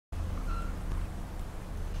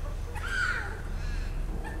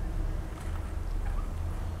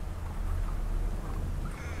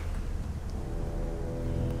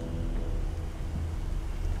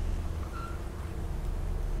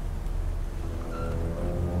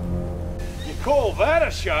Call that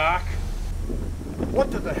a shark?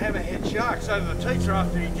 What did the hammerhead shark say to the teacher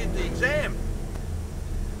after he did the exam?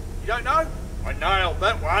 You don't know? I nailed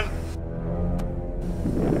that one.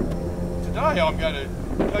 Today I'm going to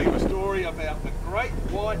tell you a story about the great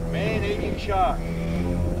white man-eating shark.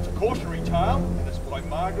 It's a cautionary tale and it's by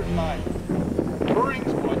Margaret May.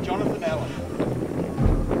 Drawings by Jonathan Allen.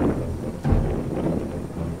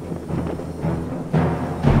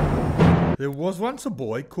 There was once a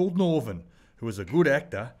boy called Norvan who was a good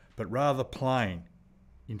actor but rather plain.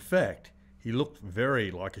 In fact, he looked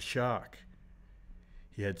very like a shark.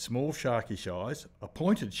 He had small sharkish eyes, a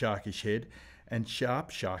pointed sharkish head and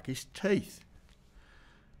sharp sharkish teeth.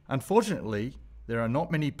 Unfortunately, there are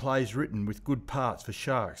not many plays written with good parts for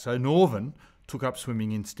sharks, so Norvan took up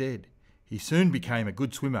swimming instead. He soon became a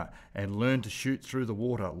good swimmer and learned to shoot through the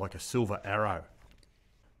water like a silver arrow.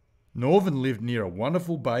 Norvan lived near a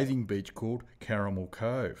wonderful bathing beach called Caramel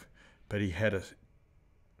Cove, but he had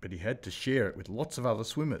to share it with lots of other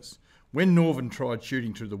swimmers. When Norvan tried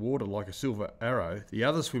shooting through the water like a silver arrow, the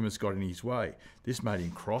other swimmers got in his way. This made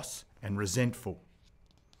him cross and resentful.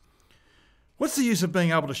 What's the use of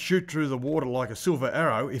being able to shoot through the water like a silver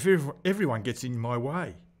arrow if everyone gets in my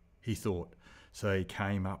way? He thought. So he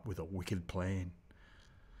came up with a wicked plan.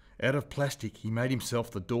 Out of plastic, he made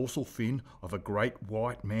himself the dorsal fin of a great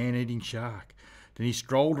white man-eating shark. Then he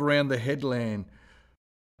strolled around the headland,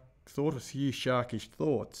 thought a few sharkish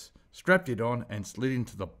thoughts, strapped it on and slid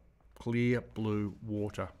into the clear blue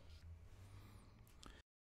water.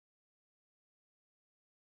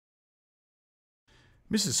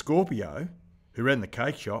 Mrs. Scorpio, who ran the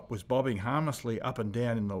cake shop, was bobbing harmlessly up and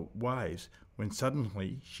down in the waves when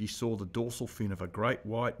suddenly she saw the dorsal fin of a great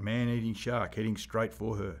white man-eating shark heading straight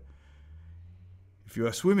for her. If you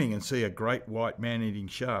are swimming and see a great white man-eating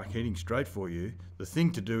shark heading straight for you, the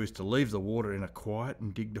thing to do is to leave the water in a quiet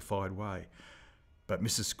and dignified way. But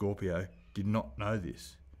Mrs. Scorpio did not know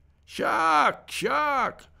this. "Shark!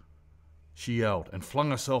 Shark!" she yelled and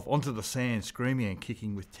flung herself onto the sand, screaming and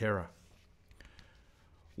kicking with terror.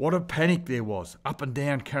 What a panic there was. Up and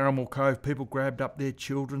down Caramel Cove, people grabbed up their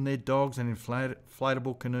children, their dogs and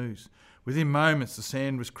inflatable canoes. Within moments, the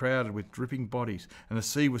sand was crowded with dripping bodies and the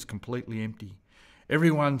sea was completely empty.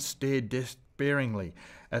 Everyone stared despairingly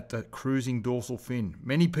at the cruising dorsal fin.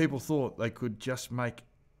 Many people thought they could just make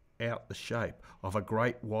out the shape of a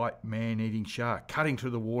great white man-eating shark cutting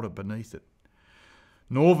through the water beneath it.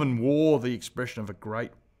 Norvan wore the expression of a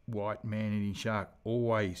great white man-eating shark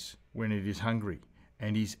always when it is hungry,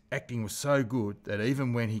 and his acting was so good that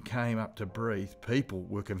even when he came up to breathe, people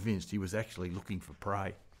were convinced he was actually looking for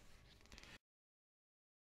prey.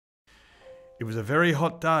 It was a very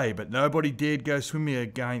hot day, but nobody dared go swimming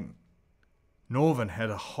again. Norvan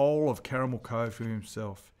had a whole of Caramel Cove for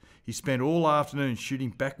himself. He spent all afternoon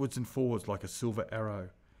shooting backwards and forwards like a silver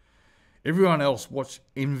arrow. Everyone else watched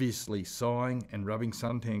enviously, sighing and rubbing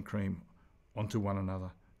suntan cream onto one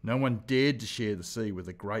another. No one dared to share the sea with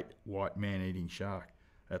a great white man-eating shark.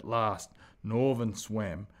 At last, Norvan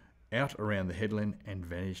swam out around the headland and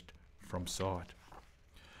vanished from sight.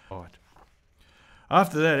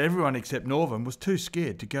 After that, everyone except Norvan was too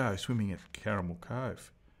scared to go swimming at Caramel Cove.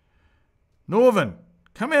 "Norvan,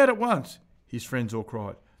 come out at once," his friends all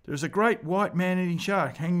cried. "There is a great white man-eating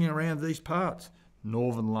shark hanging around these parts."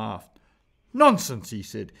 Norvan laughed. "Nonsense," he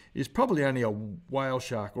said. "It is probably only a whale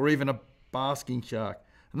shark or even a basking shark,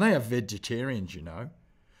 and they are vegetarians, you know."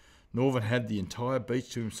 Norvan had the entire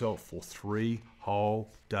beach to himself for 3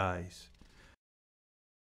 whole days.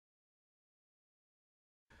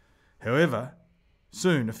 However,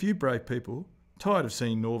 soon a few brave people, tired of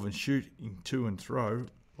seeing Norvan shooting to and fro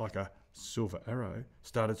like a silver arrow,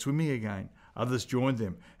 started swimming again. Others joined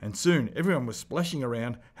them, and soon everyone was splashing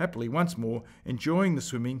around happily once more, enjoying the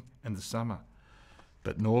swimming and the summer.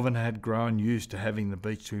 But Norvan had grown used to having the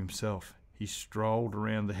beach to himself. He strolled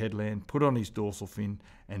around the headland, put on his dorsal fin,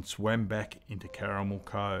 and swam back into Caramel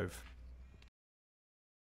Cove.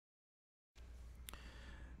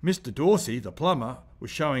 Mr. Dorsey, the plumber, was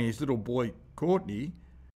showing his little boy Courtney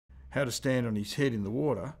how to stand on his head in the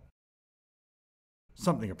water,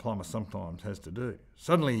 something a plumber sometimes has to do.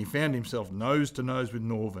 Suddenly he found himself nose to nose with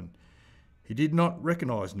Norvan. He did not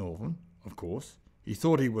recognise Norvan, of course. He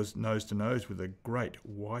thought he was nose to nose with a great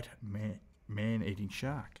white man-eating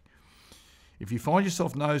shark. If you find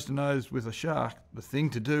yourself nose to nose with a shark, the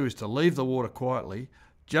thing to do is to leave the water quietly,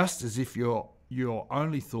 just as if your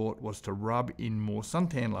only thought was to rub in more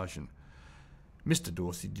suntan lotion. Mr.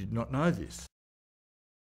 Dorsey did not know this.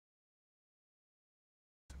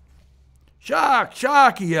 "Shark!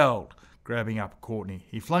 Shark!" he yelled, grabbing up Courtney.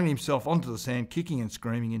 He flung himself onto the sand, kicking and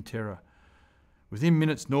screaming in terror. Within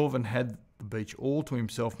minutes, Norvan had the beach all to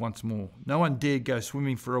himself once more. No one dared go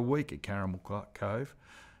swimming for a week at Caramel Cove.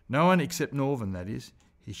 No one except Northern, that is.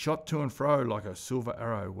 He shot to and fro like a silver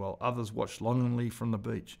arrow, while others watched longingly from the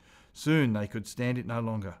beach. Soon they could stand it no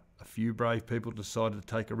longer. A few brave people decided to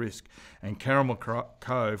take a risk, and Caramel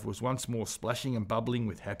Cove was once more splashing and bubbling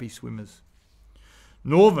with happy swimmers.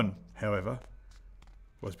 Northern, however,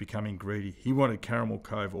 was becoming greedy. He wanted Caramel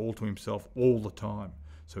Cove all to himself all the time.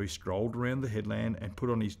 So he strolled around the headland and put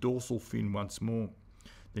on his dorsal fin once more.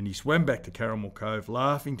 Then he swam back to Caramel Cove,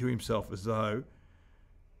 laughing to himself as though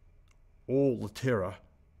all the terror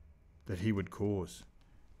that he would cause.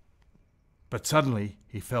 But suddenly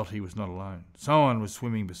he felt he was not alone. Someone was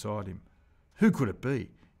swimming beside him. Who could it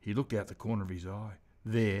be? He looked out the corner of his eye.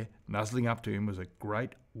 There, nuzzling up to him, was a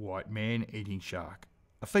great white man-eating shark.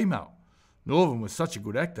 A female. Northern was such a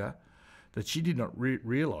good actor that she did not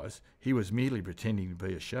realise he was merely pretending to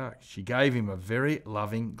be a shark. She gave him a very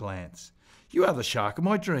loving glance. "You are the shark of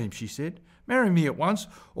my dreams," she said. "Marry me at once,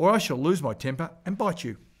 or I shall lose my temper and bite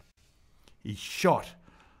you." He shot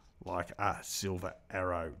like a silver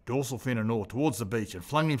arrow, dorsal fin and all, towards the beach and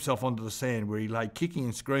flung himself onto the sand, where he lay kicking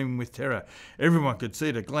and screaming with terror. Everyone could see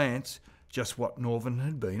at a glance just what Northern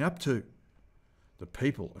had been up to. The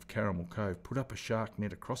people of Caramel Cove put up a shark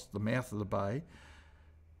net across the mouth of the bay,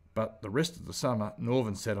 but the rest of the summer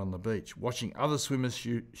Northern sat on the beach, watching other swimmers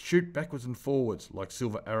shoot backwards and forwards like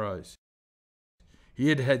silver arrows. He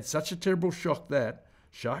had had such a terrible shock that,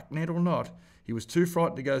 shark net or not, he was too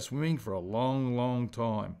frightened to go swimming for a long, long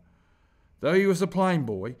time. Though he was a plain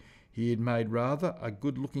boy, he had made rather a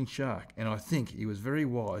good-looking shark, and I think he was very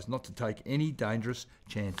wise not to take any dangerous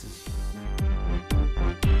chances.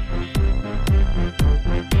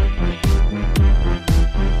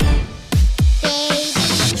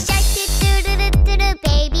 Baby shark, do do do do do,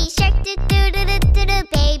 baby shark, do do do do do,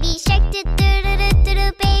 baby shark, do do.